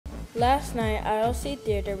Last night, ILC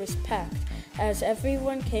Theater was packed as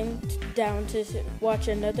everyone came down to watch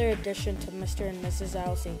another edition to Mr. and Mrs.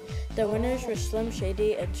 ILC. The winners were Slim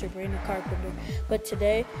Shady and Sabrina Carpenter, but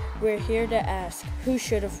today we're here to ask who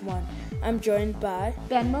should have won. I'm joined by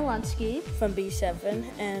Ben Malinsky from B7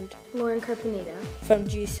 and Lauren Carpenita from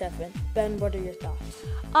G7. Ben, what are your thoughts?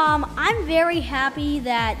 I'm very happy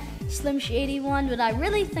that Slim Shady won, but I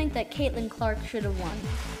really think that Caitlin Clark should have won.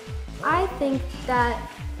 I think that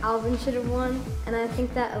Alvin should have won, and I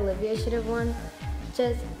think that Olivia should have won.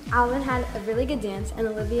 Just Alvin had a really good dance, and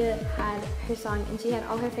Olivia had her song, and she had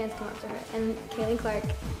all her fans come up to her. And Caitlin Clark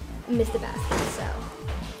missed the basket, so.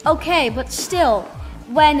 Okay, but still,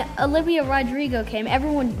 when Olivia Rodrigo came,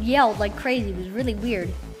 everyone yelled like crazy. It was really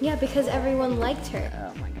weird. Yeah, because everyone liked her.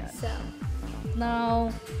 Oh my god. So.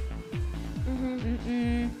 No.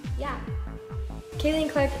 Yeah. Caitlin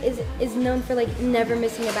Clark is known for like never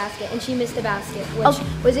missing a basket, and she missed a basket, which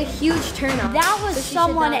was a huge turn on. That was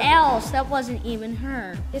someone else. That wasn't even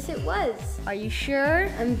her. Yes, it was. Are you sure?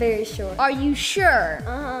 I'm very sure. Are you sure?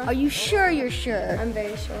 Uh-huh. Are you sure you're sure? I'm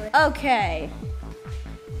very sure. Okay.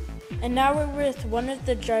 And now we're with one of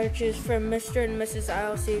the judges from Mr. and Mrs.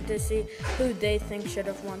 ILC to see who they think should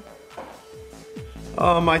have won.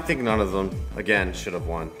 I think none of them, again, should have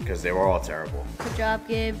won because they were all terrible. Good job,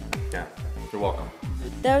 Gabe. Yeah, you're welcome.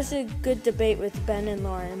 That was a good debate with Ben and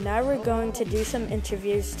Lauren. Now we're going to do some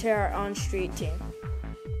interviews to our on-street team.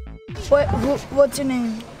 What's your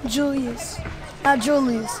name? Julius. Not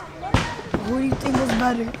Julius. Who do you think was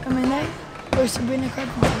better, Eminem or Sabrina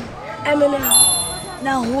Carpenter? Eminem.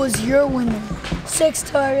 Now, who was your winner?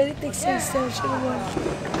 Sexto. I really think Sexto should have won.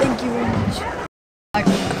 Thank you very much.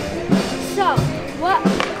 So,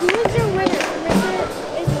 who was your winner?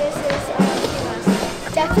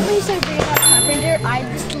 Mrs. Definitely Sabrina Carpenter. I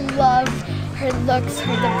just loved her looks,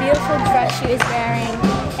 the beautiful dress she was wearing,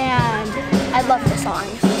 and I love her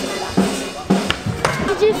songs.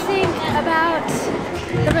 What did you think about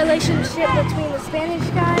the relationship between the Spanish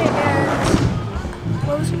guy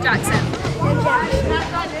and Jackson.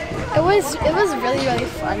 It was really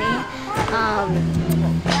funny.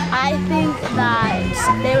 I think that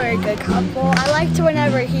they were a good couple. I liked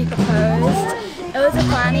whenever he proposed. It was the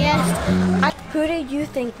funniest. Who do you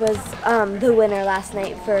think was the winner last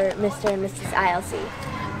night for Mr. and Mrs. ILC?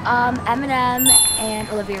 Eminem and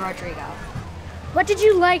Olivia Rodrigo. What did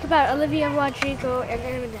you like about Olivia Rodrigo and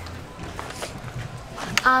Eminem?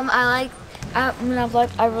 I've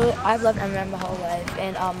loved Eminem my whole life,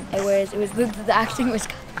 and the acting was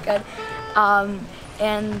good.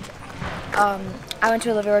 I went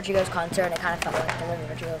to Olivia Rodrigo's concert, and it kind of felt like the Olivia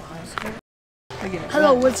Rodrigo concert.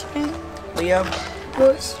 Hello, what's your name? Leo.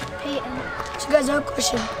 Yours? Peyton. So guys, I have a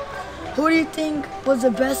question. Who do you think was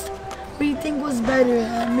the best? Who do you think was better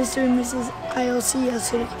at Mr. and Mrs. ILC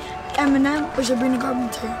yesterday? Eminem or Sabrina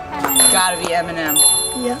Carpenter? Gotta be Eminem.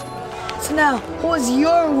 Yeah. So now, who was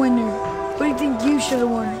your winner? What do you think you should have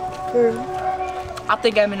won? I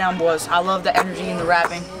think Eminem was. I love the energy and the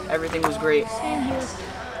rapping. Everything was great.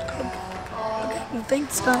 Well,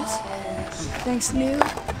 thanks, guys. Thanks, Neil.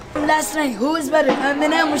 Last night, who was better,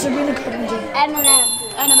 Eminem or Sabrina Carpenter? Eminem.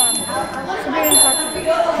 Sabrina Carpenter.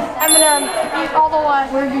 Eminem, all the way.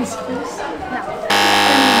 Where are you supposed? No.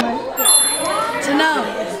 So now,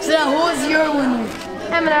 who was your winner?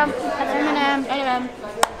 Eminem.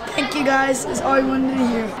 Thank you, guys. That's all I wanted to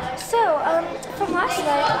hear. So, from last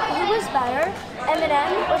night, who was better,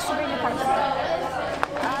 Eminem or Sabrina Carpenter?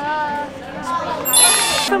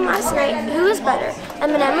 From last night, who was better,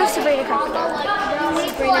 Eminem or Sabrina Carpenter?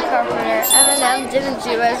 Sabrina Carpenter. Eminem didn't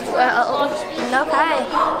do as well. Okay.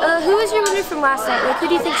 Who was your winner from last night? Like, who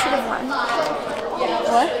do you think should have won?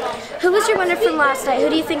 What? Who was your winner from last night? Who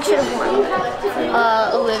do you think should have won?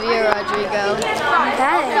 Olivia Rodrigo.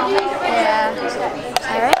 Okay. Yeah.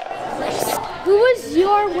 All right. Who was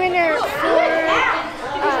your winner for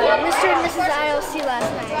Mr. and Mrs. ILC last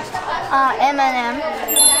night? Eminem.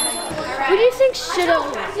 Who do you think should have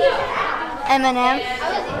won? Eminem.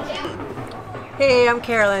 Hey, I'm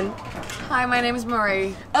Carolyn. Hi, my name is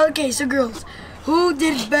Marie. Okay, so girls, who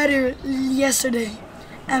did better yesterday,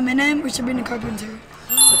 Eminem or Sabrina Carpenter?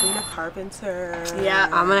 Sabrina Carpenter. Yeah,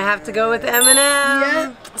 I'm gonna have to go with Eminem.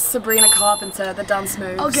 Yeah. Sabrina Carpenter, the dance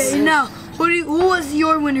moves. Okay, now who was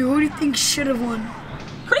your winner? Who do you think should have won?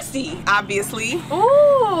 Christy, obviously.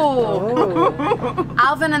 Ooh.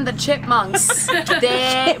 Alvin and the Chipmunks.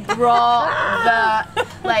 They brought the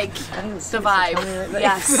vibe.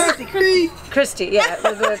 Yes. Christy, yeah,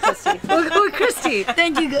 we'll go with Christy. We'll go with Christy.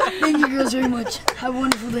 Thank you girls very much. Have a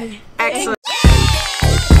wonderful day. Excellent.